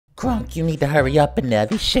Crunk, you need to hurry up in there.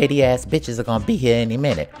 These shady ass bitches are gonna be here any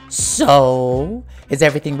minute. So, is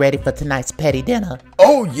everything ready for tonight's petty dinner?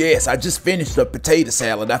 Oh yes, I just finished a potato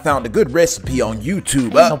salad. I found a good recipe on YouTube.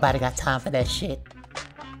 Ain't nobody got time for that shit.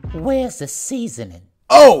 Where's the seasoning?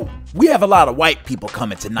 Oh, we have a lot of white people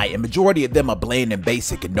coming tonight, and majority of them are bland and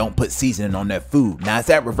basic and don't put seasoning on their food. Now, is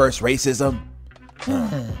that reverse racism?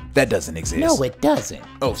 That doesn't exist. No, it doesn't.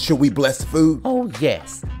 Oh, should we bless the food? Oh,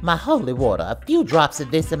 yes. My holy water. A few drops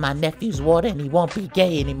of this in my nephew's water and he won't be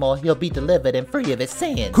gay anymore. He'll be delivered and free of his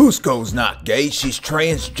sins. Cusco's not gay. She's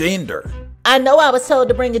transgender. I know I was told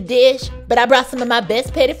to bring a dish, but I brought some of my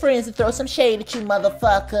best petty friends to throw some shade at you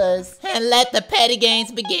motherfuckers. And let the petty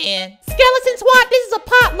games begin. Skeleton Swat, this is a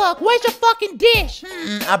potluck. Where's your fucking dish?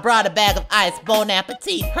 I brought a bag of ice. Bon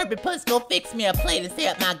appetit. Herbie Puss, go fix me a plate and stay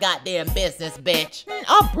up my goddamn business, bitch.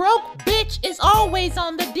 A broke bitch is always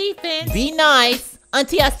on the defense. Be nice.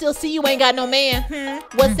 Auntie, I still see you ain't got no man.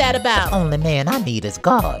 What's that about? The only man I need is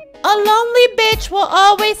God. A lonely bitch will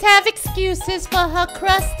always have excuses for her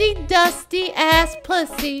crusty, dusty ass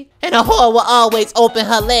pussy. And a whore will always open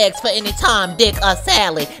her legs for any Tom, Dick, or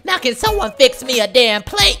Sally. Now can someone fix me a damn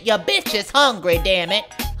plate? Your bitch is hungry, damn it.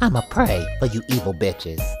 I'ma pray for you evil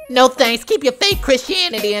bitches. No thanks, keep your fake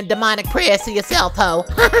Christianity and demonic prayers to yourself, ho.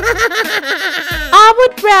 I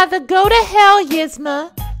would rather go to hell,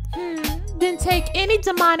 Yzma, than take any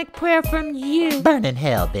demonic prayer from you. Burn in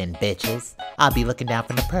hell then, bitches. I'll be looking down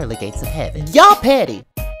from the pearly gates of heaven. Y'all petty.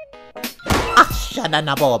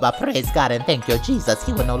 Shana praise God and thank your Jesus,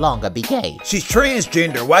 he will no longer be gay. She's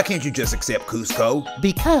transgender. Why can't you just accept Cusco?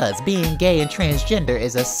 Because being gay and transgender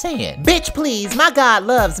is a sin. Bitch, please, my God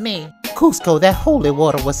loves me. Cusco, that holy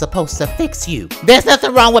water was supposed to fix you. There's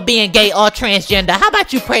nothing wrong with being gay or transgender. How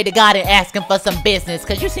about you pray to God and ask him for some business?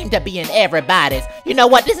 Cause you seem to be in everybody's. You know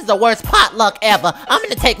what? This is the worst potluck ever. I'm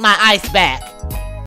gonna take my ice back.